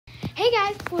Hey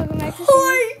guys, welcome back to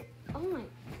Hi. Oh my.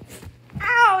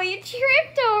 Ow, you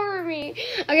tripped over me.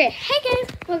 Okay, hey guys,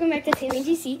 welcome back to Sammy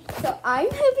GC. So I'm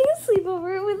having a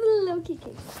sleepover with Loki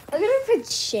King. Look at her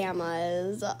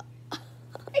pajamas.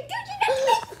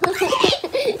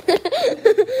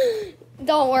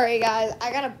 Don't worry guys,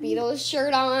 I got a Beatles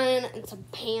shirt on and some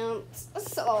pants.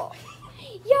 So,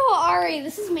 yo Ari,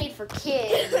 this is made for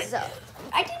kids.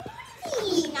 I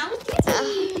didn't I was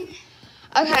dancing.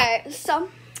 Okay, so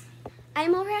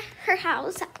I'm over at her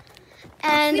house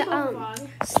and Show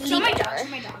my dog.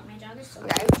 My dog is so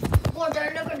okay.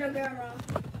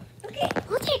 Okay.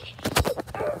 Look at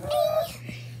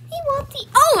he wants the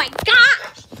oh my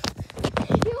gosh!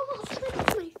 He almost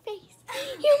licked my face.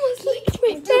 He almost licked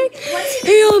my face.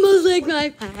 He almost licked my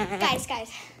face.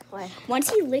 Guys. What? Once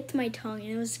he licked my tongue and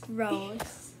it was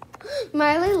gross.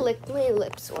 Miley licked my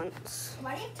lips once.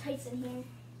 Why do you have tights in here?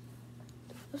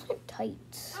 Those aren't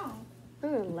tights. Oh.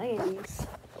 Those are leggings.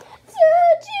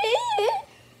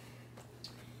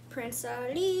 Prince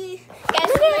Ali. Guys,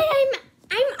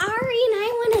 I'm Ari and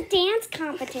I won a dance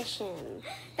competition.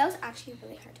 That was actually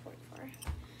really hard to work for.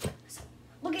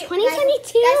 Look at 2022. Guys,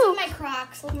 look at my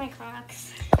Crocs. Look at my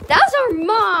Crocs. Those are Look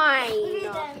mine.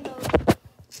 at them.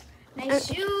 Nice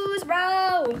shoes,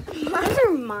 bro. Those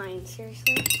are mine,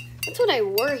 seriously. That's what I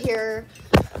wore here.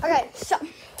 Okay, so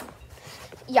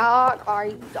y'all are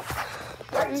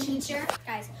Our teacher,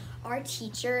 guys, our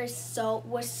teacher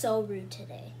was so rude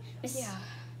today.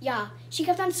 Yeah, she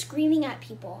kept on screaming at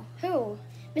people. Who?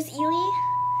 Miss Ely.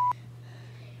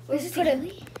 Miss We'll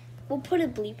Ely? put a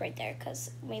bleep right there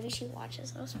because maybe she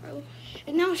watches us, bro.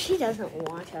 No, she doesn't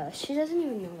want us. She doesn't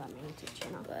even know about my YouTube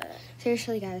channel. But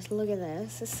seriously, guys, look at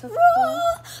this. It's so cool.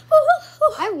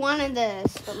 I wanted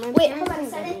this, but my Wait, parents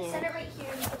hold on. didn't give me Set it right here.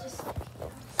 And we'll just.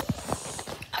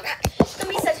 Okay. It's gonna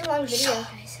be such a long video,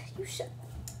 guys. You should.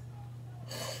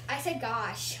 I said,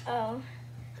 gosh. Oh.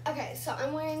 Okay, so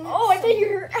I'm wearing. Oh, I thought you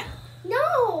were.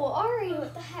 No, Ari,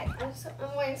 what the heck? I'm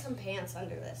wearing some pants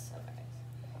under this. Okay.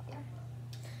 Yeah.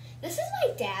 This is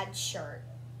my dad's shirt.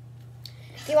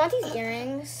 Do you want these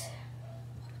earrings?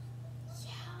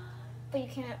 Yeah. But you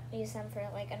can't use them for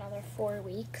like another 4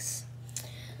 weeks.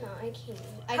 No, I can't.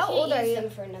 I How can't old are use you? them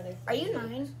for another. Are you 3 weeks.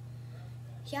 9?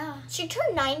 Yeah. She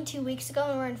turned 9 2 weeks ago,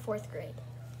 and we're in 4th grade.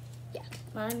 Yeah.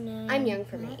 I'm I'm young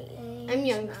for my age. I'm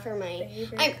young for my.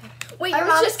 Wait, your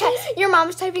your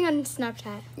mom's typing on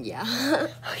Snapchat. Yeah.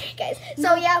 Okay, guys.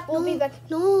 So yeah, we'll be back.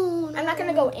 No, I'm not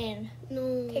gonna go in. No.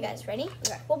 Okay, guys, ready?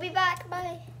 Okay. We'll be back.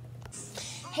 Bye.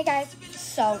 Hey guys,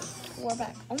 so we're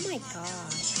back. Oh my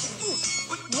gosh.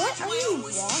 What are you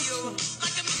watching?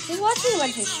 She's watching a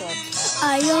bunch of shorts.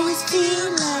 I always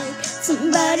feel like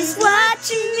somebody's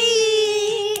watching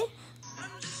me. I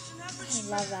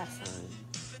love that song.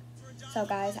 So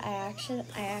guys, I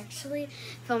actually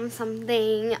filmed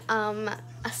something a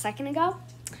second ago.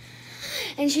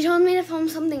 And she told me to film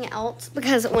something else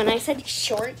because when I said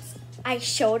shorts, I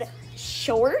showed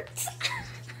shorts.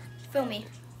 Film me.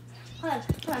 Hold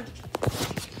on.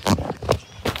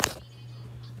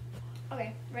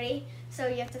 Okay, ready? So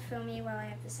you have to film me while I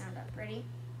have the sound up. Ready?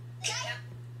 Ready?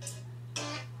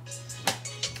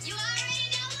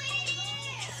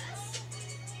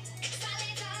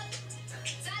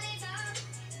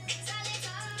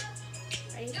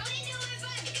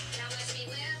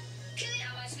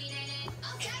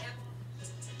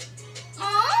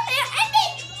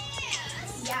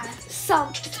 Yeah.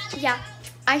 So, yeah,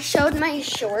 I showed my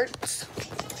shorts.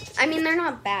 I mean, they're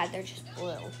not bad. They're just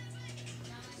blue.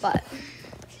 But,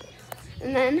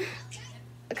 and then,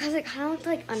 because it kind of looked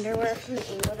like underwear from the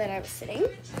angle that I was sitting.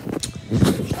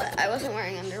 But I wasn't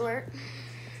wearing underwear.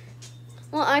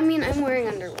 Well, I mean, I'm wearing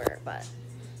underwear, but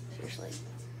seriously.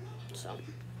 So,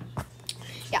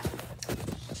 yeah.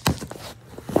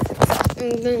 I'm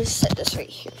going to set this right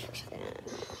here for a second.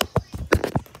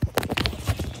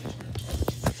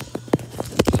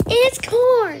 It's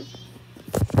corn.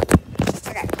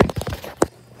 Okay.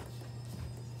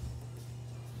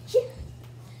 Yeah.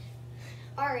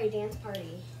 Ari, dance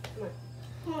party. Come on.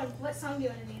 Come on. What song do you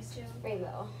want to dance to?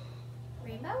 Rainbow.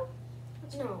 Rainbow?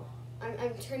 No,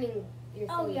 I'm turning your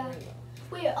Oh, thing yeah. rainbow.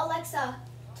 Wait, Alexa,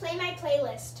 play my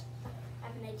playlist. I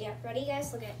have an idea. Ready,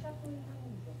 guys? Look at.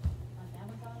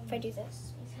 If I do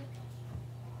this.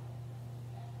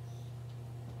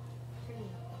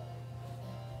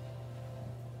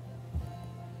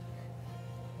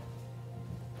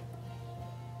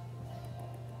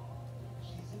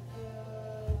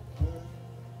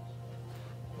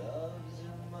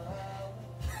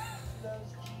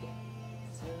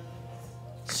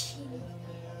 Excuse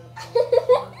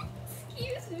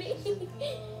me.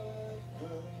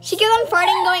 She kept on on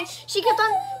farting, going.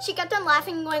 She kept on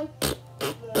laughing, and going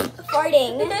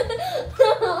farting.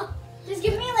 Just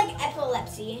give me like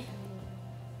epilepsy.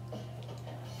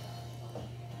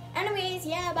 Anyways,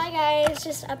 yeah, bye guys.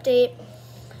 Just update.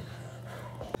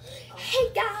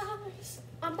 Hey guys,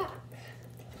 I'm back.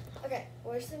 Okay,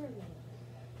 where's the remote?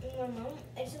 Remote?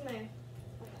 It's in my.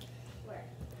 Where?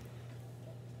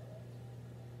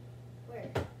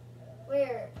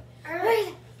 Where?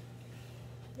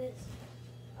 This.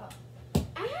 Oh.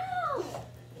 Ow!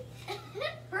 It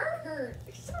hurt.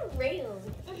 It's so real.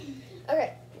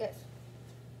 Okay, guys.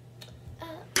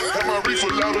 Have my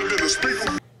reefer louder than a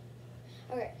speaker.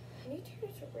 Okay, I need to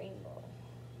use a rainbow.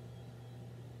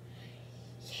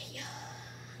 Yeah.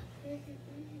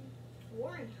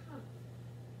 Warren, huh?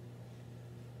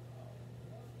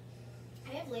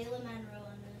 I have Layla Monroe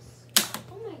on this.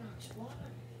 Oh my gosh, why?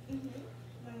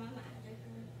 My mama added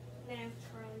her. Then I have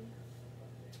Charlie.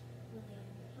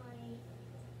 Lillian.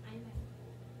 Hi. I'm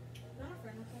not a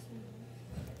friend request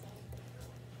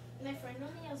my friend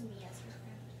only has me as her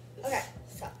friend. Okay,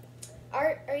 so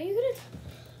are you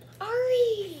gonna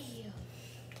Ari?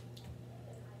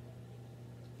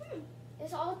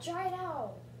 It's all dried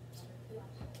out.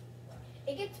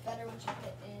 It gets better once you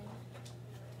put in.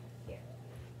 Here.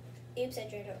 Oops, I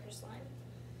dried out her slime.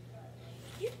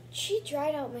 She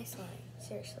dried out my slime,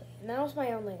 seriously. And that was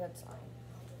my only good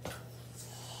slime.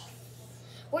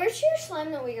 Where's your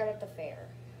slime that we got at the fair?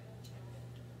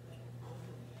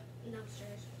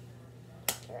 Upstairs.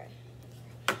 Alright.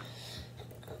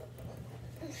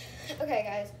 Okay,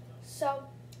 guys. So,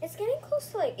 it's getting close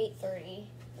to like 8:30.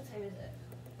 What time is it?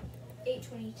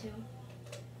 8:22.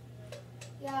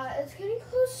 Yeah, it's getting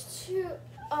close to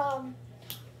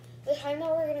the time that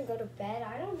we're gonna go to bed.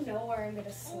 I don't know where I'm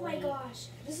gonna sleep. Oh my gosh.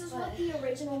 This is what the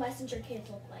original Messenger kids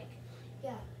look like.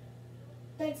 Yeah.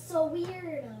 That's so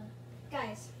weird.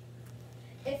 Guys,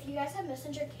 if you guys have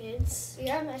Messenger kids,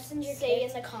 Yeah, Messenger say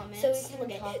kids. in the comments. so we can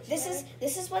Look at talk it. This together.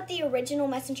 is what the original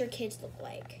Messenger kids look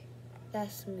like.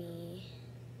 That's me.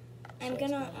 I'm So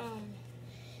gonna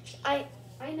it's I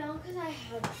know because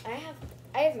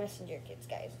I have Messenger Kids,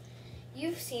 guys.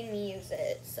 You've seen me use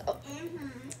it, so.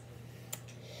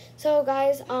 So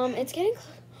guys, it's getting.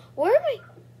 Where am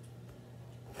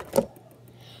I?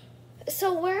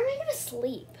 So where am I gonna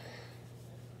sleep?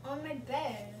 on my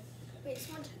bed. Wait,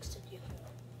 someone texted you.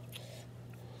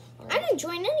 I Alright. didn't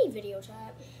join any video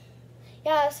chat.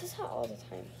 Yeah, this is how all the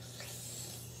time.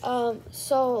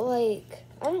 So like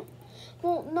I don't.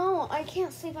 Well, no, I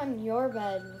can't sleep on your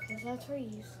bed because that's where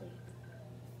you sleep.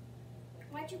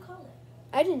 Why'd you call it?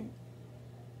 I didn't.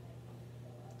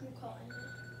 I'm calling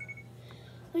it.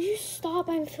 Would you stop?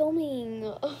 I'm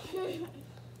filming.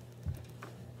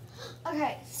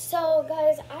 Okay, so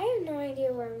guys, I have no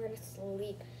idea where I'm gonna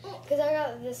sleep because I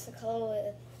got this to cuddle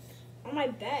with. On my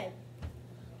bed.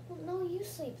 Well, no, you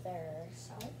sleep there.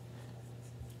 So?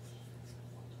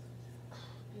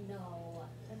 No,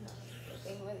 I'm not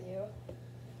sleeping with you.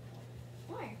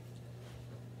 Why?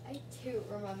 I do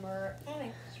remember. Oh my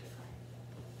gosh.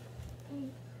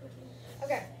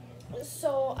 Okay,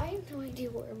 so I have no idea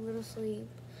where I'm gonna sleep.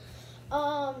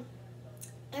 I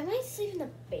might sleep in the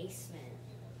basement.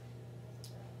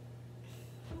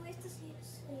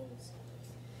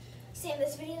 Sam,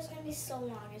 this video is gonna be so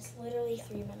long. It's literally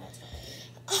 3 minutes.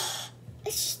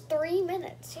 It's just 3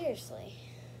 minutes, seriously.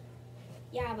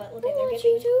 Yeah, but look Who at they're watch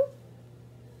getting. YouTube?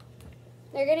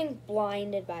 They're getting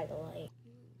blinded by the light.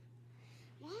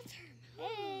 Walter,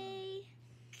 Hey.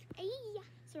 Hey.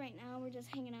 So right now we're just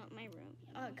hanging out in my room.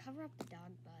 cover up the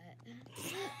dog butt.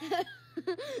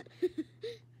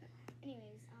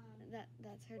 Anyways,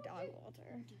 That's her dog,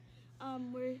 Walter.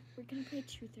 we're gonna play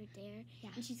Truth or Dare.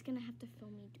 Yeah. And she's gonna have to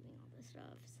film me doing all this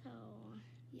stuff. So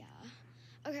Yeah.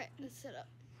 Okay, let's sit up.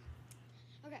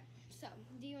 Okay, so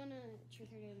do you want to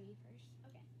truth or dare me first?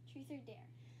 okay, Truth or Dare.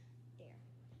 Dare.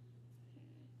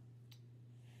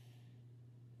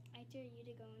 I dare you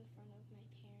to go in front of my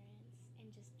parents and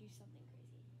just do something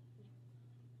crazy.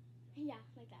 Yeah,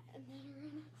 like that. And then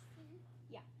run upstairs.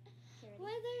 Yeah. Here it is.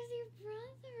 What? There's your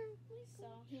brother. So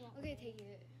he won't. Okay, take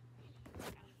it.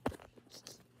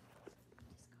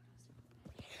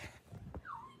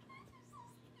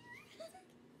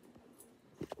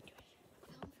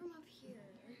 Film from up here.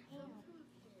 Film from up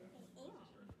here.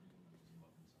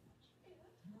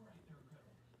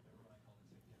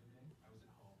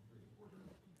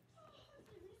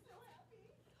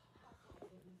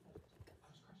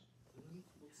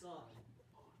 What's up?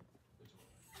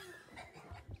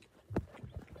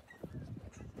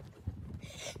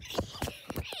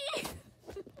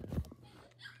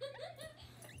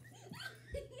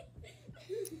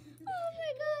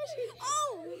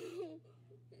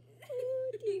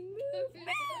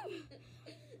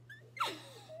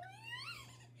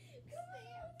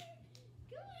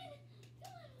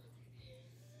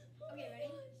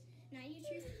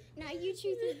 do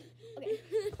truth or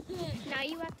okay. Now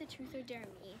you have to truth or dare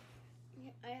me.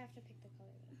 I have to pick the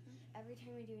color. Every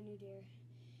time we do a new dare,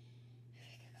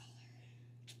 pick a color.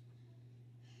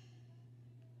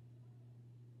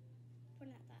 Put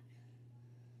it at that.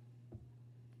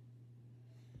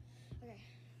 Okay,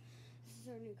 this is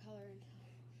our new color until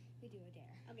we do a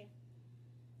dare. Okay.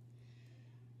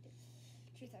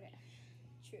 Truth or dare?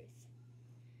 Truth.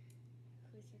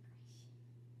 Who's your crush?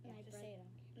 You My have to bro- say it.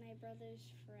 My brother's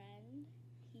friend.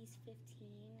 He's 15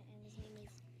 and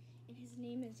his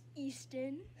name is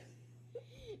Easton.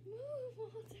 Move,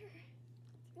 Walter.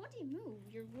 What do you move?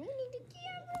 You're ruining the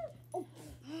camera. Oh.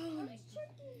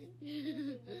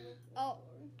 Oh.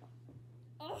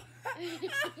 Oh.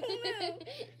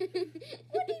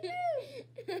 What do you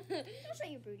move? Don't say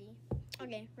you're broody.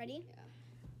 Okay, ready?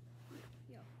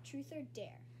 Yeah. Truth or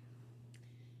dare?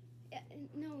 Yeah,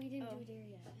 no, we didn't Oh. do a dare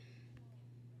yet.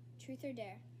 Truth or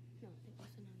dare? No, it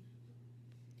wasn't on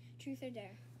that. Truth or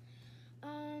dare?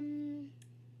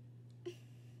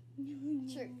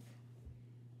 Truth.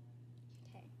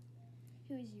 Okay.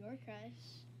 Who's your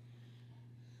crush?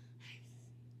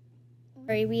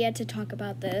 Sorry, we had to talk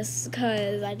about this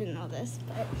because I didn't know this.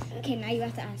 But okay, now you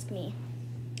have to ask me.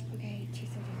 Okay,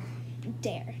 truth or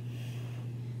dare? Dare.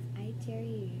 I dare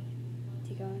you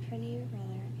to go in front of your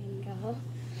brother and go,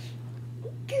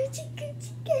 Gucci,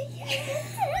 Gucci, Gucci.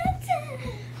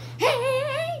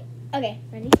 Hey! Okay,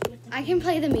 ready? I can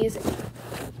play the music.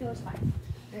 No, it's fine.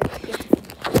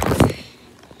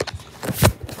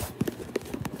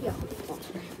 Yo,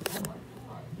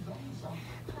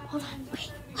 hold on,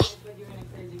 wait. But you're a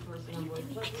crazy person. I'm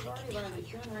like, but you've already learned that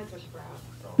human rights are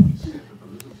crap.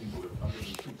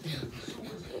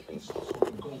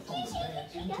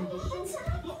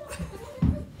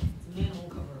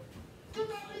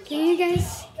 Can you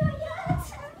guys?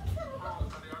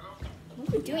 What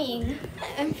are you doing?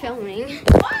 I'm filming.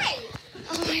 Why?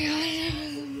 Oh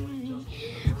my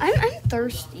god. I'm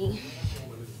thirsty.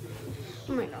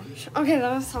 Oh my gosh. Okay,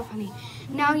 that was so funny.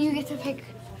 Now you get to pick.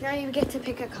 Now you get to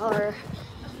pick a color.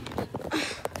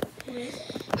 Where'd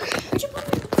you put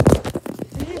it?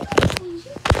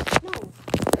 No.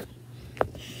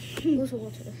 Where's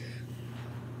Walter?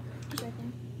 It's right there.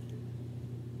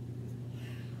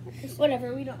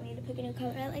 Whatever, we don't need to pick a new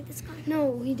color. I like this color. No,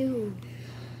 we do.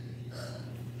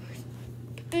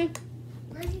 Where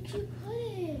did you put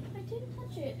it? I didn't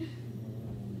touch it.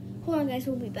 Hold on, guys.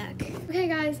 We'll be back. Okay,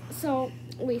 guys. So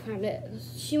we found it.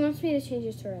 She wants me to change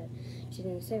it to red. She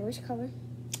didn't say which color.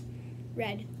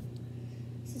 Red.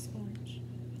 This is orange.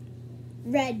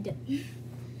 Red.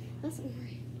 That's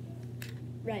orange.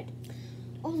 Red.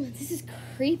 Oh, this is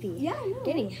creepy. Yeah, I know.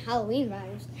 Getting Halloween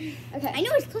vibes. Okay. I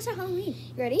know it's close to Halloween.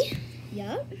 You ready?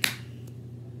 Yup.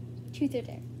 Truth or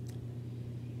dare?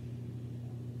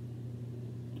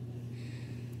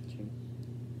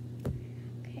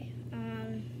 Okay.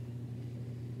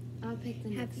 I'll pick the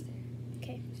next.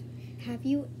 Okay. Have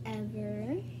you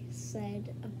ever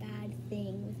said a bad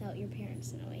thing without your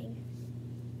parents knowing?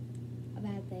 A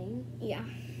bad thing. Yeah.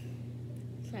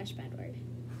 Slash bad word.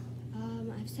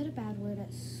 I've said a bad word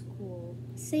at school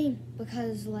Same.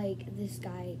 because like this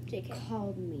guy JK.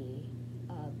 called me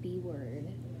a B word.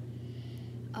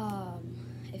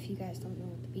 If you guys don't know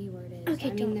what the B word is, Okay,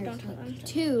 I mean don't there's tell them. like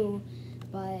two,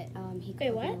 but he called Wait,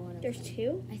 me what? one of There's them.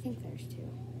 two? I think there's two.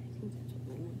 I think that's what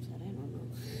my mom said. I don't know.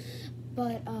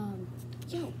 But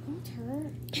yo,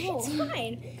 Walter. It's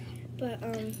fine. But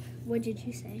what did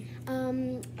you say?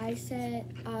 I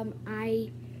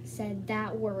said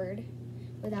that word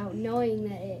without knowing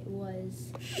that it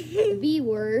was the B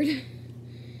word,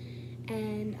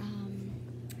 and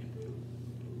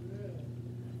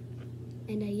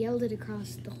I yelled it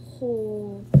across the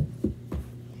whole.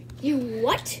 You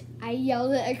what? I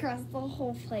yelled it across the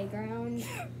whole playground.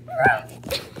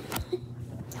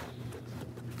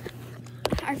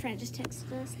 Our friend just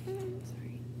texted us.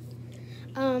 Sorry.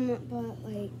 But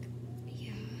like,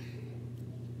 yeah.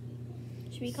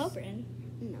 Should we call Bryn?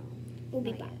 No. We'll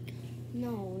be Not back. yet.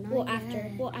 No, not Well, yet.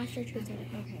 after truth or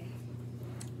dare. Okay.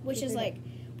 Which Truth is or like,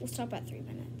 we'll stop at 3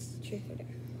 minutes. Truth or dare?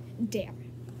 Dare.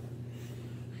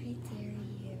 I dare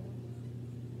you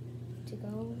to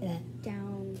go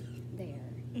down there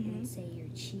Mhm. and say your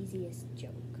cheesiest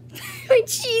joke. My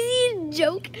cheesiest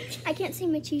joke? I can't say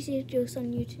my cheesiest jokes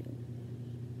on YouTube.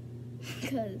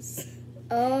 Because.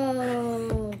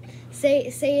 Oh, say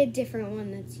a different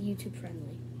one that's YouTube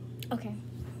friendly. Okay.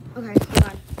 Okay, hold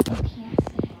on. You can't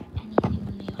say anything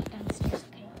when they walk downstairs,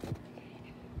 okay?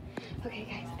 Okay,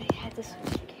 guys, I had to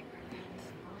switch the camera.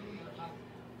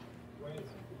 Wait a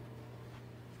second.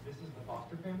 This is the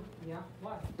foster family? Yeah,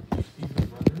 what? These are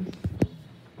brothers?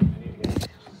 I need to get to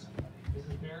somebody.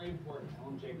 very important. Tell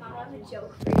him Jake Mom, I calls have him. a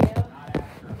joke for you. Not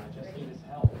after him. I just need his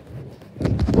help.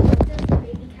 What does the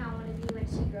baby cow want to be when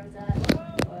she grows up?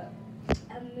 What?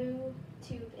 A moo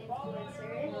tube influencer.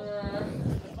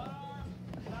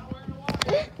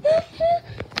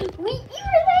 Wait, you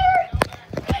were there!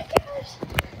 Oh my gosh.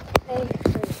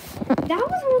 That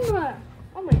was on the.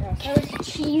 Oh my gosh, that was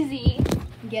cheesy.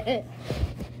 Get it?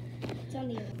 It's on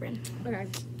the other brand. Okay.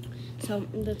 So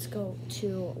let's go to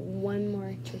one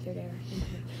more truth or dare.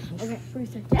 Okay,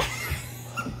 first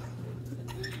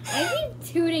I keep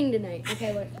tooting tonight.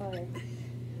 Okay, what color?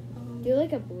 Do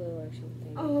like a blue or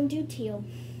something. Do teal.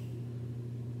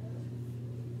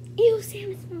 Ew,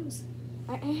 Sam, it smells.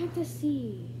 I have to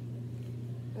see.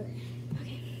 Okay.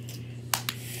 Okay.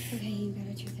 Okay, you got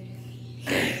a truth or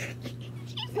dare.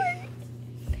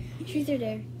 Truth or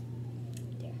dare?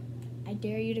 Dare. I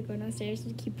dare you to go downstairs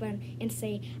and keep on and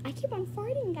say, I keep on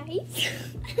farting, guys.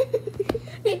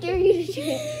 I dare you to do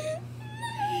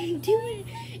it. Do it.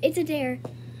 It's a dare.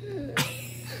 Do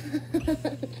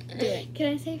it.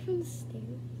 Can I say from the stairs?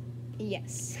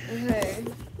 Yes. Okay.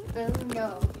 Let's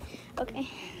go. Okay.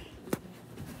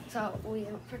 So we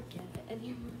don't forget it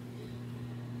anymore.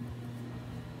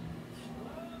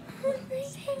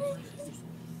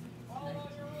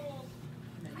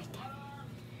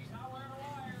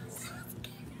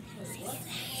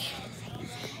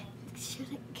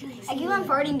 I keep on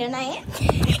farting tonight.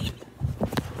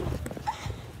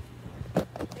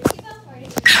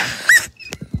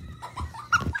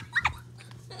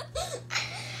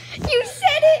 You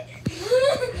said it!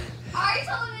 I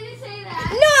told me to say that.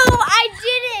 No, I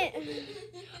didn't!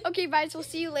 Okay, guys, we'll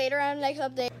see you later on the next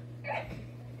update.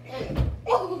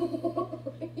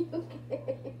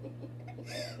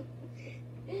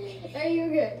 Are you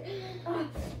good?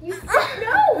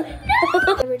 No!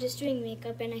 We're just doing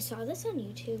makeup and I saw this on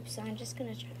YouTube, so I'm just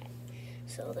gonna try it.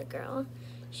 So the girl,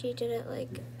 she did it like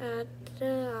at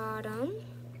the bottom.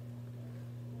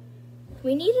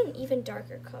 We need an even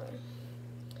darker color.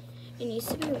 It needs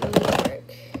to be really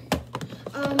dark.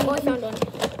 Oh, I found one.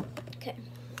 Okay.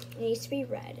 It needs to be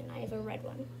red, and I have a red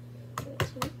one. Give it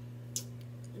to me.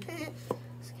 Okay,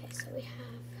 so we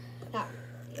have that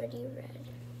pretty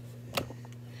red.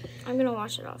 I'm gonna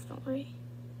wash it off, don't worry.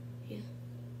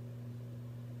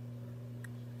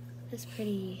 That's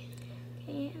pretty.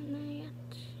 Okay, and then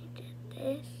she did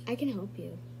this. I can help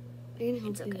you. I can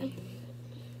help It's you. okay.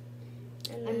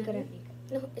 And I'm then- good at makeup.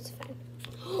 No, it's fine.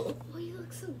 Oh, you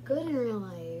look so good in real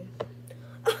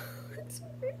life. That's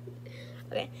weird.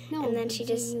 Okay, No, and then I'm she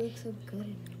saying just. You look so good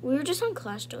in real We were just on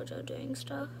Clash Dojo doing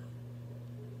stuff.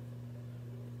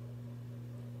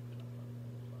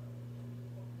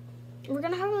 We're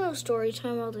gonna have a little story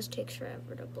time while this takes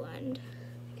forever to blend.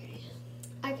 life.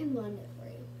 I can blend it for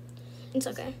you. It's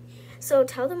okay. So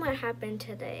tell them what happened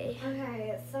today.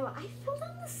 Okay, so I fell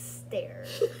down the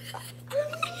stairs.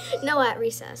 No, at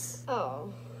recess.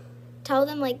 Oh. Tell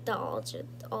them like all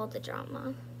the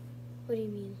drama. What do you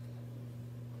mean?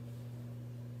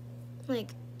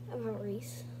 Like, About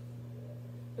Reese?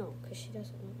 No, because she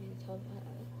doesn't want me to tell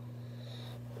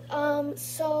about it.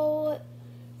 So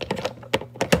I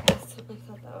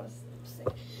thought that was sick.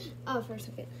 Oh, for a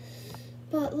second.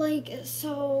 But like,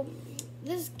 so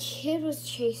this kid was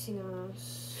chasing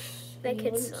us. That and he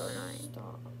kid's wouldn't so annoying.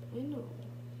 Stop. I know. you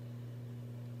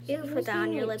He can was put that on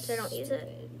being, your like, lips. I don't use it.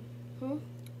 stupid. Huh?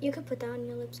 You could put that on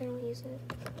your lips. I don't use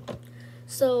it.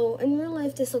 So in real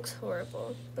life, this looks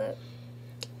horrible, but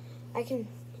I can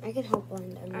help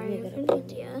blend. I'm I really have good an at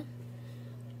blending. idea.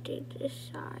 Do the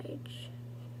sides.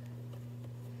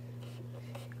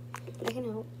 I can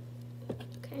help.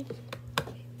 Okay.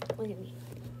 Look at me.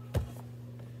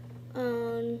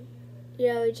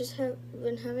 Yeah, we just have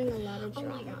been having a lot of Oh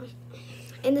drama. my gosh.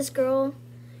 And this girl,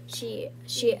 she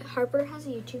Harper has a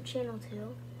YouTube channel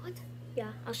too. What?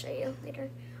 Yeah, I'll show you later.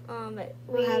 But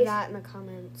We'll have that in the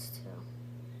comments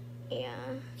too. Yeah.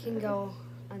 You can go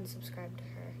unsubscribe to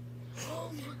her.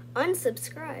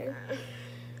 Unsubscribe.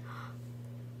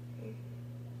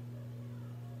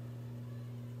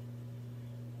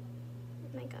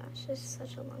 Oh my gosh, this is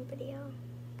such a long video.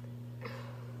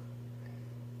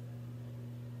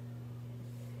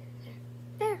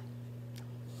 There.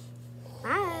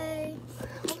 Bye.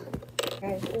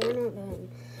 Guys, we're not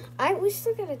done. We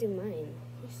still gotta do mine.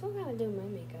 We still gotta do my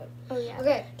makeup. Oh yeah.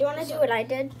 Okay. Do you want to do what I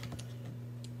did?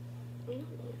 I'm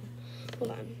not done.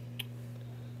 Hold on.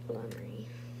 Hold on, Marie.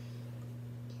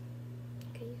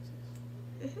 Can you use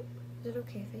this? Mhm. Is it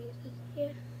okay if I use this? Yeah.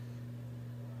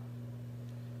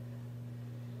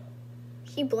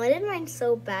 He blended mine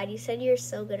so bad. You said you're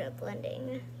so good at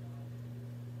blending.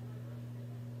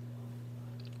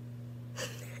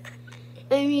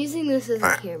 I using this as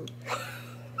a camera.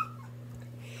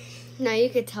 Now you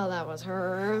could tell that was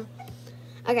her.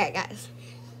 Okay, guys.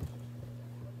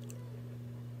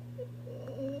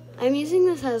 I'm using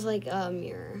this as like a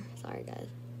mirror. Sorry, guys.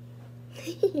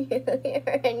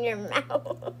 You're in your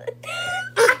mouth.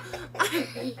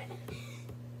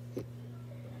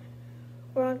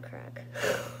 We're on crack.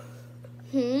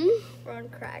 Hmm? We're on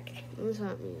crack. What does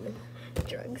that mean?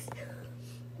 Drugs.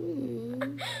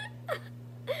 Hmm.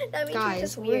 That means we're Guys,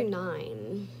 just we're weird.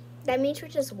 9. That means we're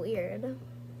just weird.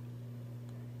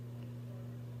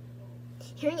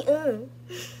 Hearing Oh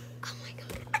my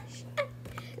gosh.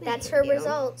 That's her you.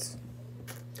 results.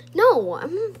 No,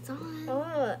 I'm not done.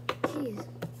 Oh. Jeez.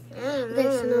 Okay,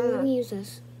 so now I'm gonna use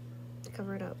this to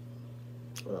cover it up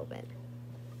a little bit.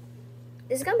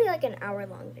 This is gonna be like an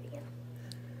hour-long video.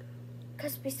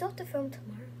 Because we still have to film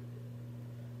tomorrow.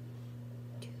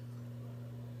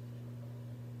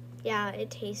 Yeah, it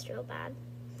tastes real bad.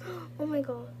 Oh my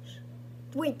gosh.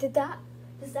 Wait, does that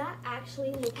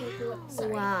actually look like what?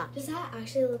 Sorry. Wow. Does that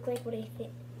actually look like what I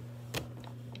think?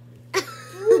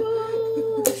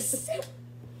 Gross.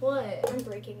 What? I'm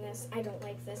breaking this. I don't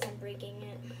like this. I'm breaking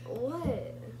it.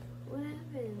 What? What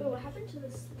happened? Wait, what happened to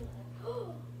this?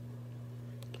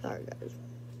 Sorry, guys.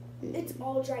 It's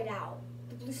all dried out.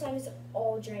 The blue slime is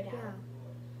all dried out. Yeah.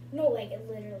 No, like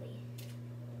literally.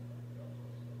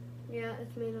 Yeah,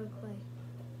 it's made of clay.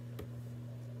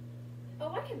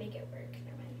 Oh, I can make it work.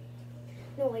 Never mind.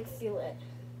 No, like feel it.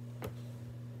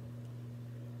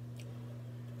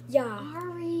 Yeah.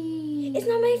 Ari. It's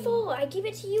not my fault. I gave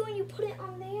it to you and you put it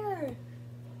on there.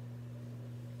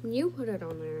 You put it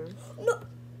on there. No.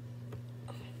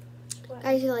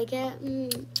 Guys, you like it? Now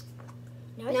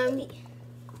Now it's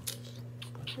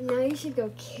Now you should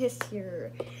go kiss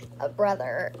your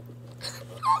brother.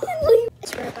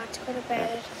 So we're about to go to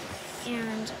bed,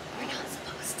 and we're not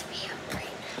supposed to be up right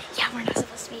now. Yeah, we're not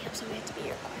supposed to be up, so we have to be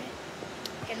here quiet.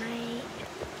 Good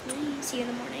night. See you in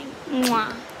the morning.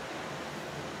 Mwah.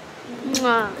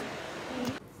 Mwah.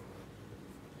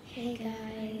 Hey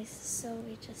guys, so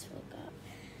we just woke up,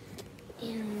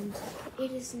 and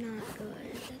it is not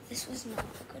good. This was not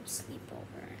a good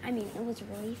sleepover. I mean, it was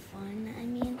really fun. I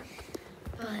mean,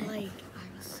 but Like,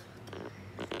 I was so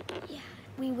tired. yeah,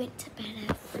 we went to bed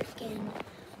at freaking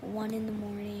 1 in the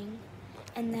morning,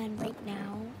 and then right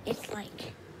now it's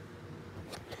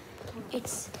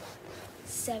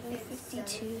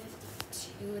 7:52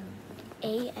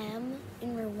 a.m.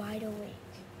 and we're wide awake.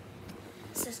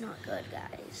 This is not good,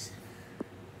 guys.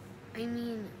 I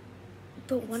mean,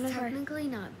 But it's one of our technically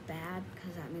not bad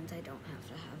because that means I don't have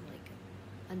to have like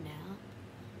a nap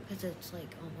because it's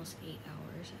like almost 8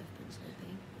 hours I've been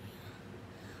sleeping.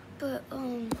 but Or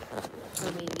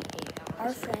maybe 8 hours.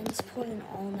 our friends pulled an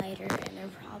all-nighter and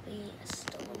they're probably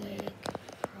still awake.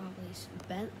 Probably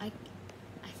I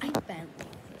think Bentley.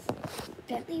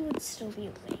 Bentley would still be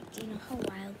awake. Do you know how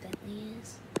wild Bentley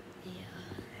is? Yeah.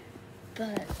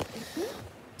 But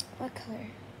what color?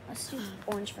 Let's do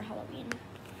orange for Halloween.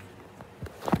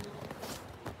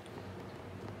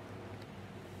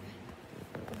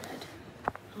 Red.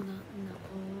 Oh no.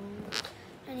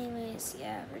 Anyways,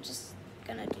 yeah, we're just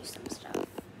gonna do some stuff.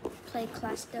 Play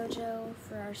Class Dojo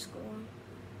for our school.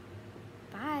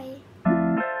 Bye.